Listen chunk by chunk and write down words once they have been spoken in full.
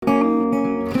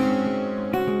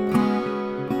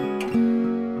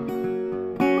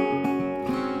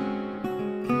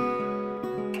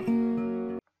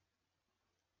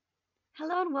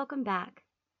welcome back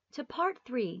to part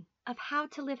 3 of how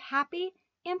to live happy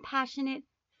and passionate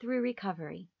through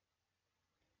recovery.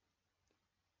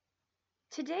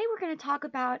 Today we're going to talk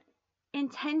about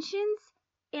intentions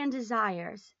and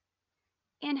desires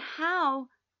and how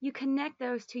you connect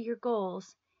those to your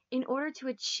goals in order to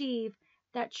achieve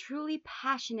that truly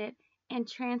passionate and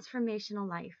transformational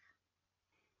life.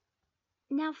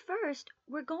 Now first,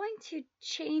 we're going to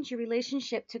change your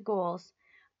relationship to goals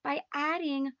by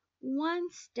adding one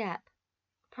step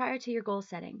prior to your goal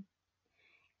setting.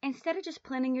 Instead of just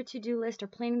planning your to-do list or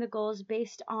planning the goals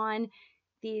based on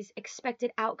these expected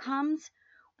outcomes,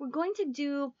 we're going to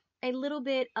do a little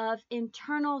bit of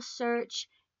internal search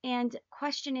and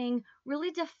questioning,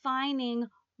 really defining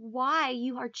why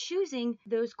you are choosing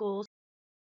those goals.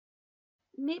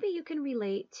 Maybe you can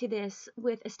relate to this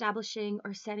with establishing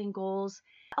or setting goals.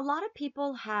 A lot of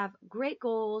people have great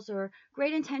goals or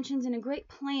great intentions and a great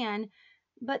plan,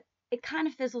 but it kind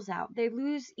of fizzles out. They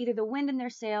lose either the wind in their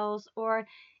sails or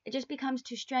it just becomes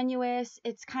too strenuous.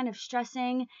 It's kind of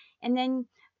stressing. And then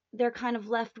they're kind of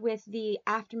left with the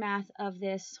aftermath of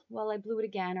this, well, I blew it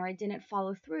again, or I didn't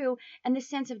follow through, and the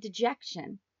sense of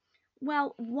dejection.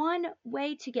 Well, one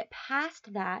way to get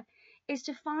past that is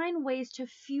to find ways to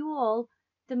fuel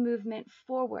the movement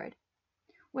forward,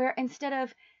 where instead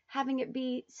of having it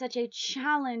be such a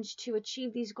challenge to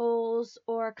achieve these goals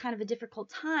or kind of a difficult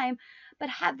time, but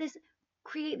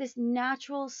create this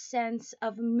natural sense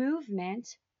of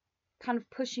movement, kind of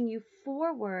pushing you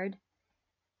forward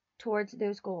towards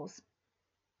those goals.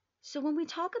 So when we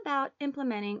talk about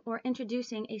implementing or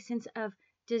introducing a sense of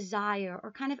desire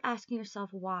or kind of asking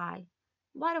yourself why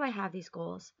do I have these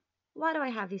goals? Why do I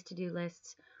have these to-do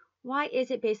lists? Why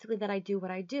is it basically that I do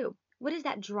what I do? What is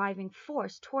that driving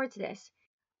force towards this?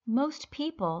 Most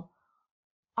people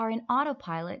are in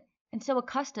autopilot and so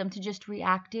accustomed to just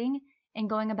reacting and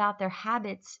going about their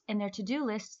habits and their to-do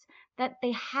lists that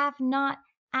they have not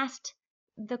asked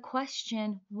the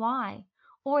question why,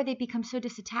 or they become so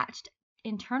disattached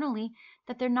internally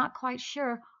that they're not quite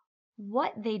sure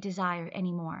what they desire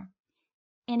anymore.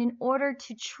 And in order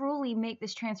to truly make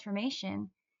this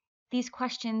transformation, these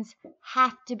questions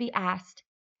have to be asked,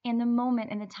 and the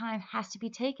moment and the time has to be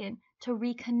taken to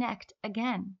reconnect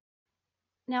again.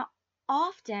 Now,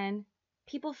 often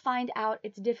people find out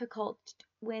it's difficult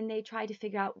when they try to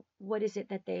figure out what is it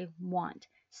that they want.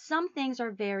 Some things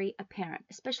are very apparent,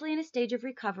 especially in a stage of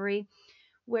recovery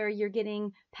where you're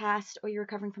getting past or you're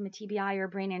recovering from a TBI or a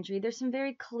brain injury. There's some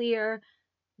very clear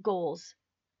goals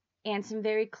and some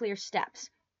very clear steps.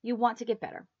 You want to get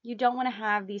better. You don't want to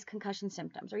have these concussion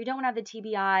symptoms, or you don't want to have the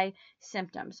TBI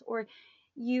symptoms, or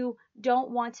you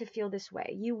don't want to feel this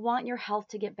way. You want your health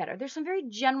to get better. There's some very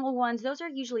general ones. Those are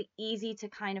usually easy to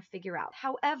kind of figure out.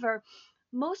 However,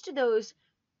 most of those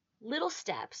little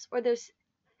steps or those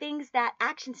things, that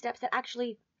action steps that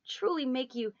actually truly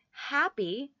make you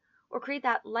happy or create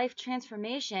that life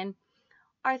transformation,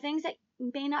 are things that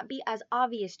may not be as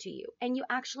obvious to you. And you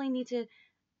actually need to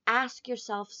ask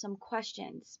yourself some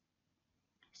questions.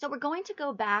 So we're going to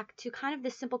go back to kind of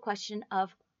the simple question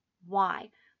of why,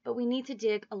 but we need to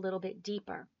dig a little bit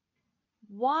deeper.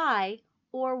 Why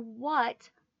or what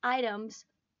items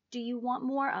do you want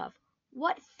more of?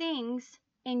 What things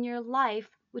in your life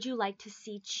would you like to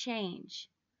see change?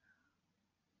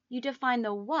 You define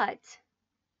the what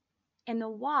and the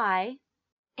why,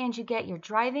 and you get your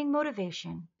driving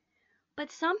motivation.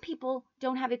 But some people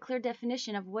don't have a clear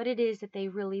definition of what it is that they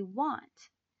really want.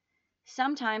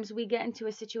 Sometimes we get into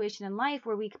a situation in life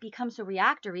where we become so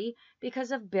reactory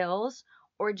because of bills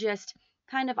or just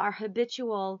kind of our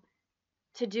habitual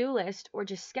to-do list or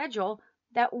just schedule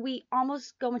that we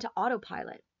almost go into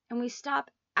autopilot and we stop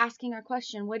asking our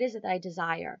question, what is it that I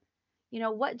desire?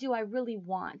 What do I really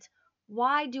want?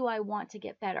 Why do I want to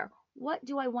get better? What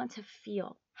do I want to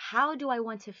feel? How do I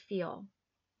want to feel?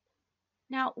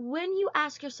 Now, when you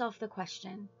ask yourself the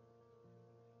question,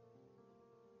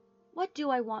 what do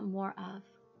I want more of?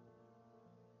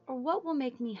 Or what will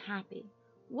make me happy?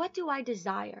 What do I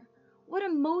desire? What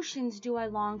emotions do I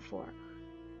long for?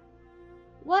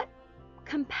 What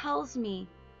compels me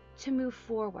to move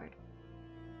forward?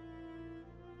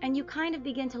 And you kind of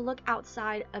begin to look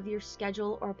outside of your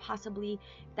schedule or possibly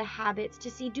the habits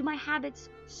to see, do my habits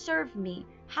serve me?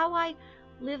 How I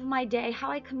live my day,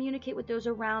 how I communicate with those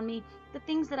around me, the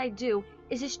things that I do,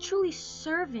 is this truly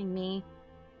serving me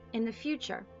in the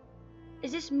future?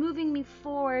 Is this moving me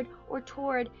forward or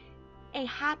toward a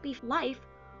happy life,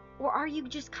 or are you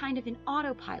just kind of in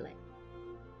autopilot?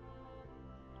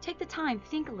 Take the time,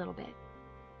 think a little bit.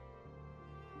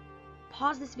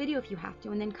 Pause this video if you have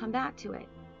to, and then come back to it,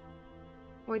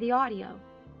 or the audio.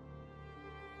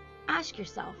 Ask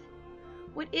yourself,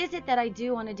 what is it that I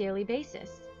do on a daily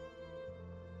basis?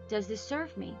 Does this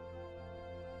serve me?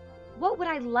 What would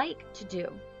I like to do?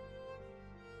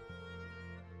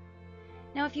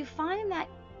 Now, if you find that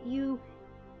you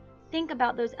think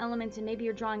about those elements and maybe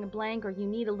you're drawing a blank or you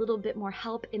need a little bit more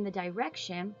help in the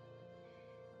direction,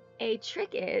 a trick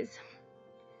is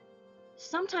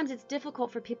sometimes it's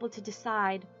difficult for people to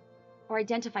decide or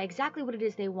identify exactly what it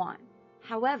is they want.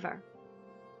 However,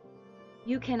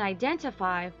 you can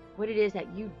identify what it is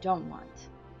that you don't want.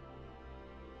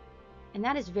 And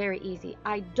that is very easy.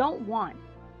 I don't want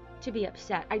to be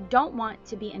upset. I don't want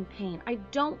to be in pain. I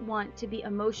don't want to be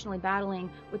emotionally battling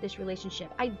with this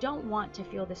relationship. I don't want to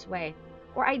feel this way.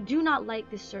 Or I do not like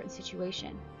this certain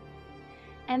situation.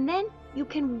 And then you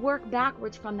can work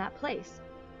backwards from that place.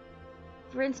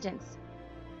 For instance,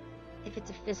 if it's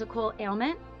a physical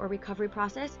ailment or recovery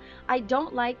process, I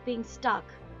don't like being stuck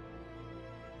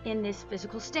in this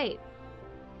physical state.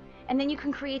 And then you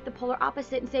can create the polar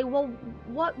opposite and say, well,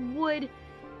 what would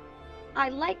I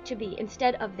like to be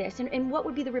instead of this? And what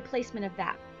would be the replacement of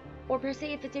that? Or per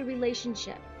se, if it's a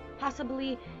relationship,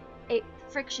 possibly a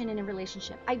friction in a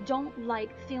relationship. I don't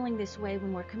like feeling this way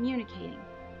when we're communicating.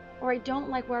 Or I don't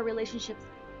like where our relationship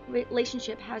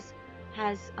has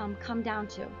come down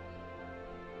to.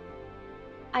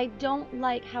 I don't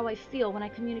like how I feel when I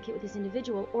communicate with this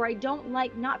individual, or I don't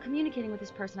like not communicating with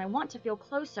this person. I want to feel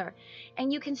closer.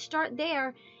 And you can start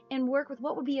there and work with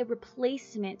what would be a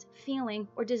replacement feeling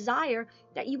or desire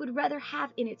that you would rather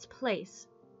have in its place.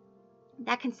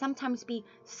 That can sometimes be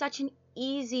such an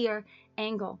easier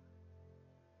angle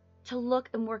to look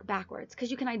and work backwards,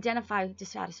 because you can identify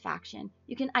dissatisfaction.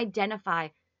 You can identify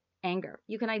anger.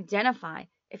 You can identify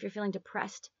if you're feeling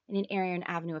depressed in an area or an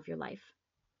avenue of your life.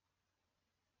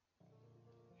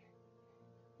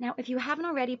 Now, if you haven't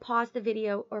already, pause the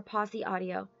video or pause the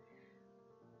audio.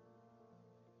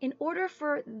 In order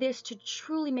for this to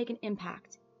truly make an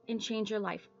impact and change your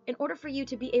life, in order for you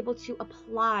to be able to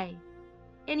apply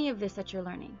any of this that you're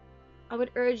learning, I would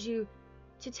urge you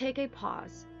to take a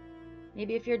pause.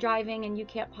 Maybe if you're driving and you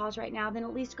can't pause right now, then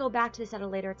at least go back to this at a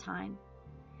later time.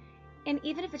 And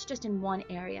even if it's just in one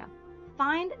area,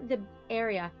 find the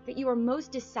area that you are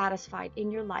most dissatisfied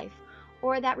in your life,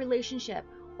 or that relationship,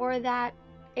 or that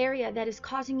area that is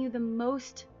causing you the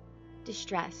most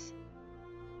distress,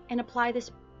 and apply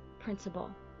this principle.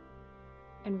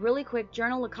 And really quick,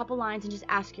 journal a couple lines and just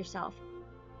ask yourself,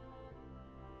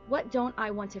 what don't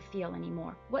I want to feel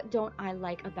anymore? What don't I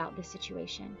like about this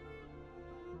situation?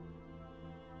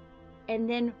 And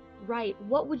then write,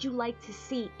 what would you like to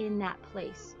see in that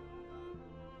place?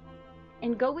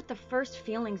 And go with the first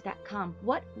feelings that come.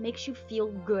 What makes you feel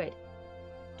good?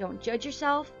 Don't judge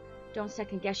yourself. Don't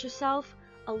second guess yourself.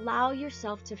 Allow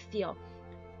yourself to feel.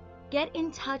 Get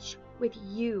in touch with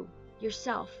you,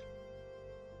 yourself.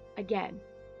 Again,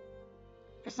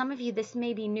 for some of you, this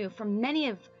may be new. For many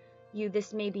of you,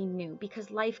 this may be new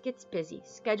because life gets busy.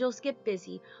 Schedules get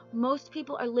busy. Most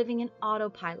people are living in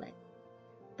autopilot.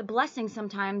 The blessing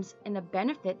sometimes and the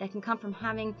benefit that can come from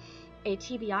having a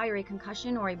TBI or a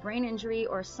concussion or a brain injury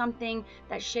or something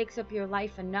that shakes up your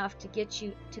life enough to get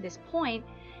you to this point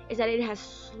is that it has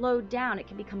slowed down. It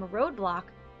can become a roadblock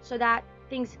so that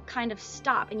things kind of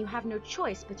stop and you have no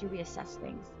choice but to reassess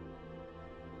things.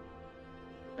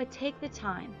 But take the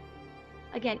time.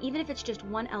 Again, even if it's just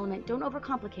one element, don't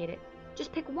overcomplicate it.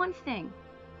 Just pick one thing,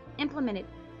 implement it,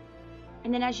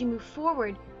 and then as you move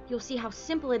forward, you'll see how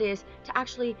simple it is to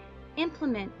actually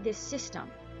implement this system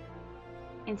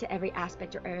into every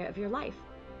aspect or area of your life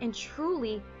and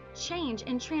truly change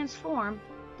and transform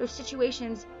those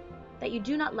situations that you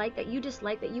do not like, that you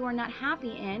dislike, that you are not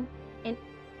happy in, and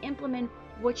implement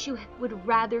what you would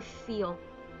rather feel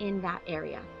in that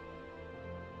area.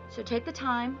 So take the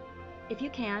time, if you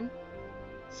can,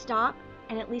 stop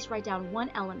and at least write down one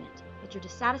element that you're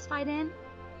dissatisfied in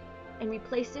and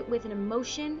replace it with an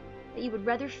emotion that you would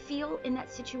rather feel in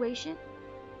that situation.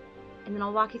 And then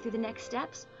I'll walk you through the next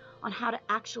steps on how to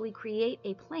actually create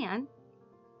a plan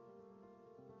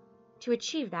to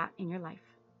achieve that in your life.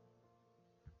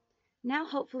 Now,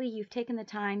 hopefully you've taken the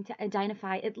time to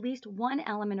identify at least one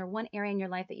element or one area in your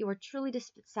life that you are truly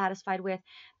dissatisfied with,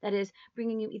 that is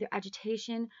bringing you either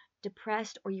agitation,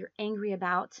 depressed, or you're angry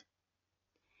about.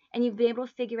 And you've been able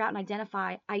to figure out and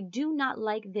identify, I do not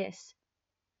like this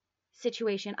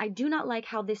situation. I do not like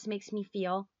how this makes me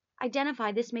feel.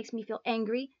 Identify, this makes me feel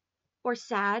angry or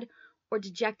sad or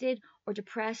dejected or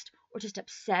depressed or just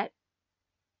upset.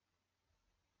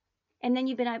 And then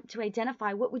you've been able to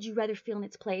identify, what would you rather feel in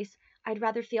its place? I'd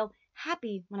rather feel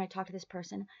happy when I talk to this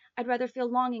person. I'd rather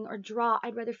feel longing or draw.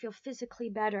 I'd rather feel physically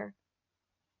better.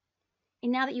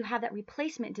 And now that you have that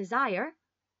replacement desire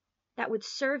that would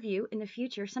serve you in the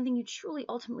future, something you truly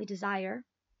ultimately desire,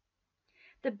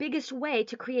 the biggest way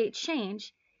to create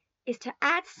change is to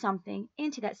add something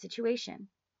into that situation.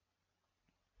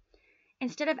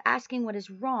 Instead of asking what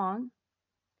is wrong,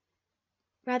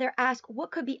 rather ask what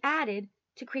could be added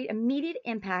to create immediate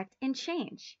impact and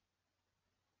change.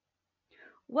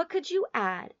 What could you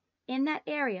add in that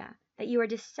area that you are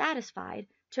dissatisfied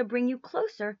to bring you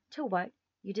closer to what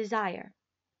you desire?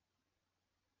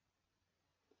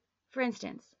 For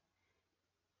instance,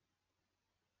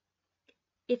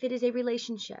 if it is a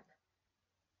relationship,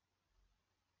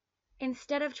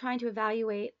 instead of trying to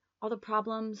evaluate all the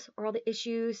problems or all the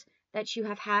issues that you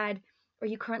have had or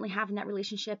you currently have in that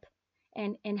relationship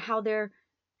and how they're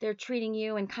treating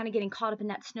you and kind of getting caught up in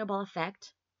that snowball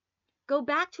effect, go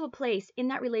back to a place in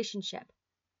that relationship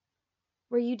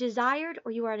where you desired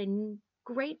or you are at a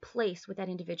great place with that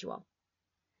individual.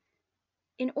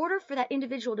 In order for that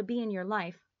individual to be in your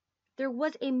life, there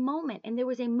was a moment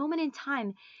in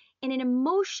time and an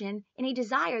emotion and a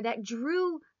desire that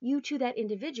drew you to that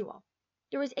individual.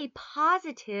 There was a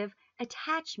positive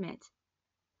attachment.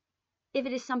 If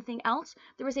it is something else,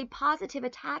 there was a positive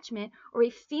attachment or a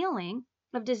feeling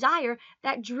of desire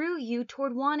that drew you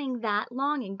toward wanting that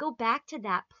longing. Go back to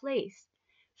that place.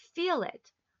 Feel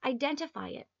it. Identify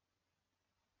it.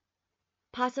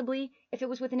 Possibly, if it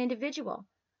was with an individual,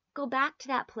 go back to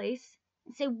that place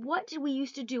and say, what did we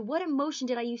used to do? What emotion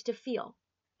did I used to feel?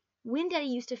 When did I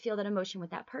used to feel that emotion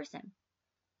with that person?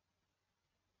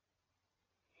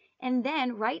 And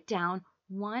then write down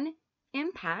one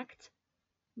impact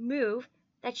move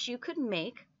that you could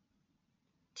make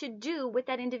to do with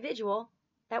that individual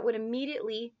that would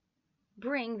immediately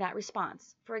bring that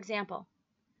response. For example,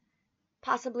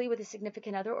 possibly with a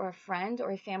significant other or a friend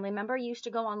or a family member, you used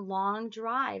to go on long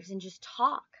drives and just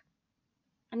talk.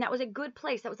 And that was a good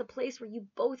place. That was a place where you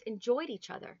both enjoyed each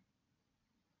other.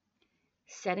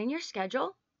 Set in your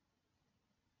schedule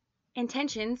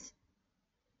intentions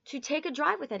to take a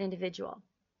drive with that individual.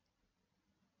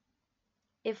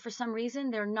 If for some reason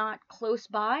they're not close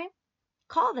by,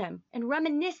 call them and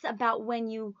reminisce about when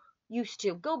you used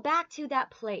to. Go back to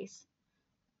that place.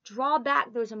 Draw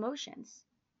back those emotions.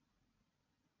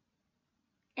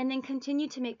 And then continue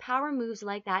to make power moves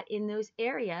like that in those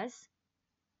areas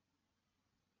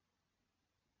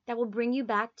that will bring you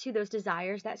back to those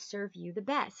desires that serve you the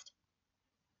best.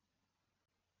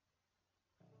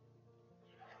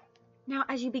 Now,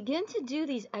 as you begin to do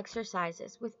these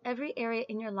exercises with every area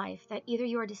in your life that either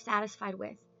you are dissatisfied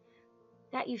with,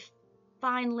 that you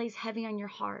find lays heavy on your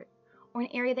heart, or an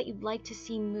area that you'd like to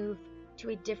see move to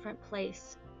a different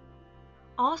place,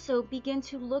 also begin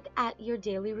to look at your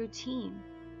daily routine.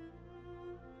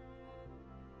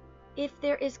 If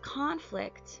there is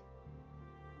conflict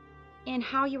in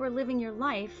how you are living your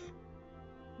life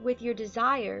with your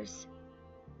desires,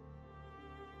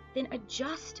 then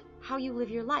adjust how you live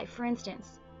your life. For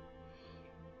instance,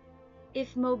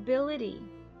 if mobility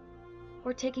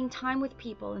or taking time with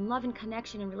people and love and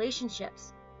connection and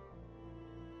relationships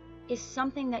is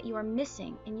something that you are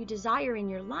missing and you desire in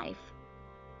your life,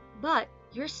 but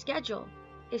your schedule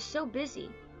is so busy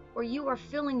or you are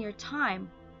filling your time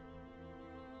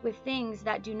with things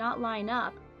that do not line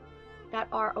up, that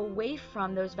are away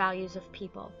from those values of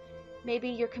people. Maybe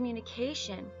your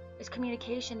communication is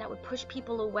communication that would push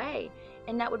people away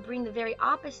and that would bring the very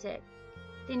opposite.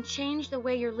 Then change the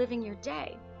way you're living your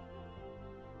day.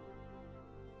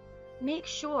 Make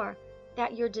sure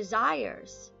that your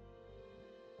desires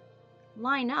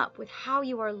line up with how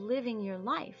you are living your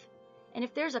life. And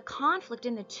if there's a conflict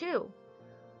in the two,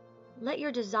 let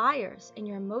your desires and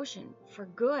your emotion for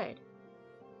good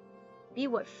be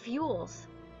what fuels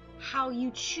how you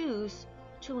choose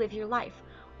to live your life,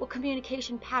 what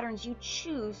communication patterns you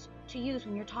choose to use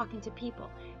when you're talking to people,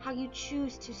 how you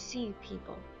choose to see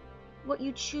people, what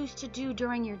you choose to do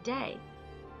during your day.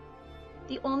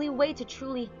 The only way to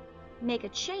truly make a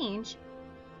change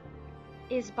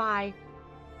is by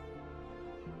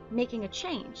making a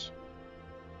change.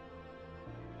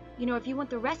 You know, if you want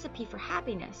the recipe for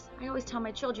happiness, I always tell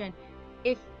my children,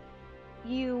 if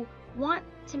you want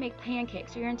to make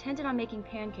pancakes or you're intended on making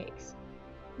pancakes,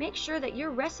 make sure that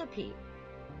your recipe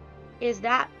is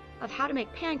that of how to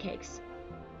make pancakes.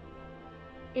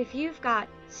 If you've got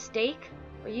steak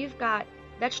or you've got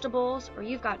vegetables or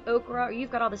you've got okra or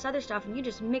you've got all this other stuff and you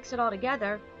just mix it all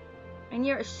together and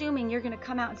you're assuming you're going to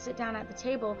come out and sit down at the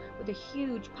table with a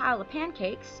huge pile of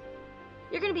pancakes,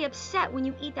 you're going to be upset when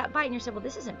you eat that bite and you say, well,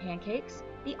 this isn't pancakes.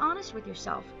 Be honest with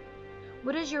yourself.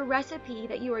 What is your recipe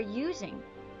that you are using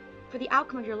for the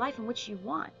outcome of your life and which you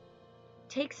want?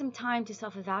 Take some time to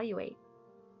self-evaluate.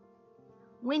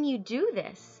 when you do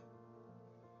this,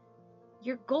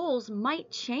 your goals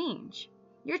might change.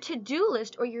 Your to-do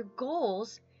list or your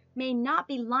goals may not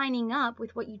be lining up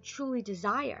with what you truly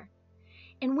desire.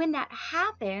 And when that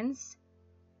happens,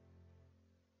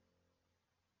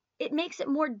 it makes it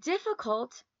more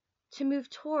difficult to move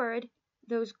toward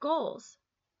those goals.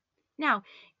 Now,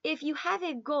 if you have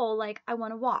a goal like, I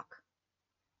want to walk,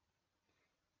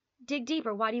 dig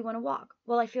deeper. Why do you want to walk?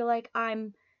 Well, I feel like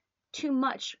I'm too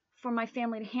much for my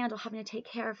family to handle having to take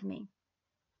care of me.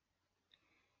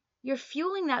 You're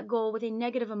fueling that goal with a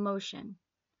negative emotion.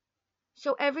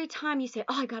 So every time you say,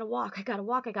 oh, I gotta walk, I gotta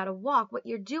walk, I gotta walk, what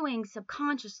you're doing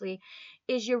subconsciously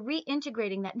is you're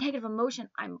reintegrating that negative emotion.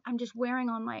 I'm just wearing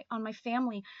on my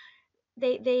family.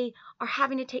 They are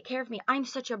having to take care of me. I'm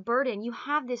such a burden. You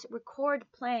have this record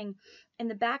playing in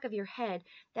the back of your head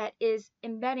that is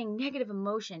embedding negative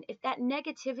emotion. If that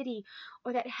negativity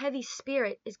or that heavy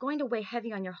spirit is going to weigh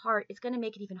heavy on your heart, it's going to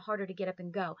make it even harder to get up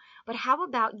and go. But how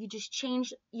about you just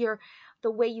change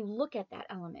the way you look at that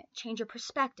element, change your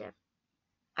perspective.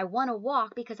 I want to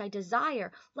walk because I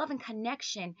desire love and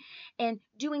connection and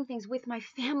doing things with my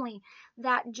family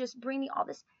that just bring me all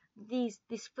this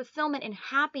fulfillment and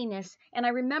happiness. And I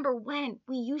remember when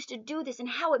we used to do this and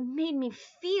how it made me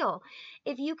feel.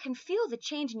 If you can feel the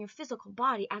change in your physical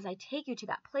body as I take you to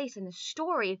that place in the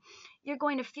story, you're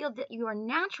going to feel that you are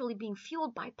naturally being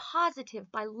fueled by positive,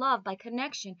 by love, by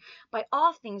connection, by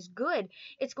all things good.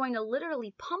 It's going to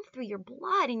literally pump through your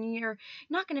blood, and you're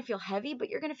not going to feel heavy, but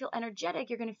you're going to feel energetic.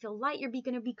 You're going to feel light. You're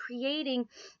going to be creating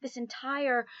this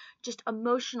entire just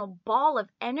emotional ball of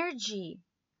energy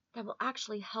that will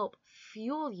actually help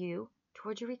fuel you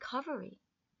towards your recovery.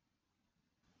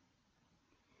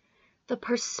 The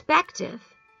perspective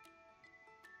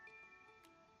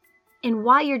in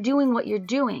why you're doing what you're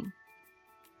doing,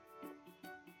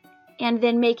 and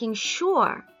then making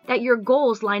sure that your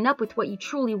goals line up with what you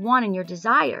truly want and your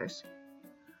desires,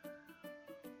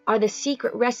 are the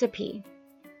secret recipe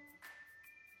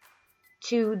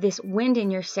to this wind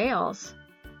in your sails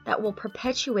that will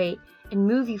perpetuate and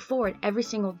move you forward every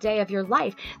single day of your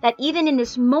life. That even in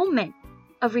this moment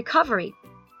of recovery,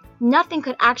 nothing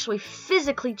could actually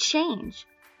physically change,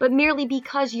 but merely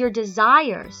because your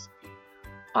desires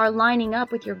are lining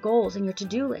up with your goals and your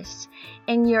to-do lists,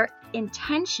 and your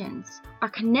intentions are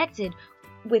connected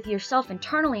with yourself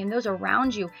internally and those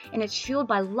around you, and it's fueled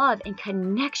by love and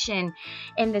connection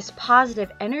and this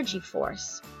positive energy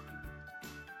force,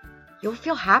 you'll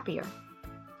feel happier.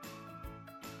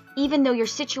 Even though your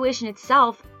situation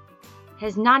itself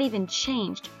has not even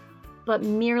changed, but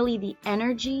merely the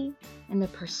energy and the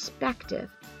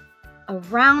perspective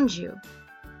around you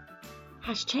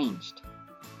has changed.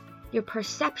 Your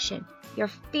perception, your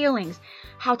feelings,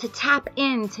 how to tap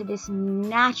into this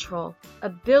natural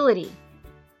ability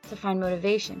to find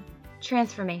motivation,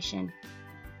 transformation,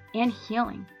 and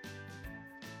healing.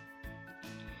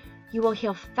 You will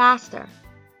heal faster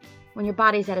when your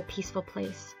body's at a peaceful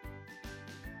place.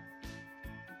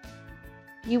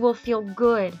 You will feel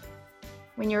good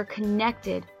when you're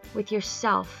connected with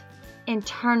yourself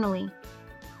internally,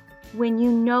 when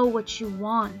you know what you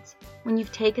want, when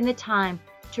you've taken the time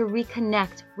to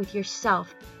reconnect with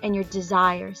yourself and your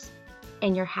desires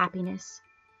and your happiness.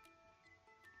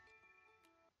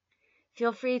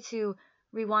 Feel free to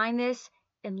rewind this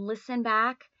and listen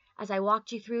back as I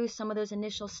walked you through some of those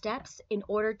initial steps in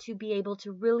order to be able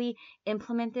to really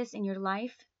implement this in your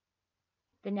life.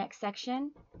 The next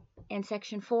section, in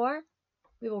section 4,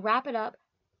 we will wrap it up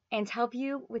and help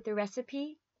you with the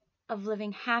recipe of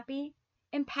living happy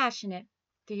and passionate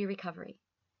through your recovery.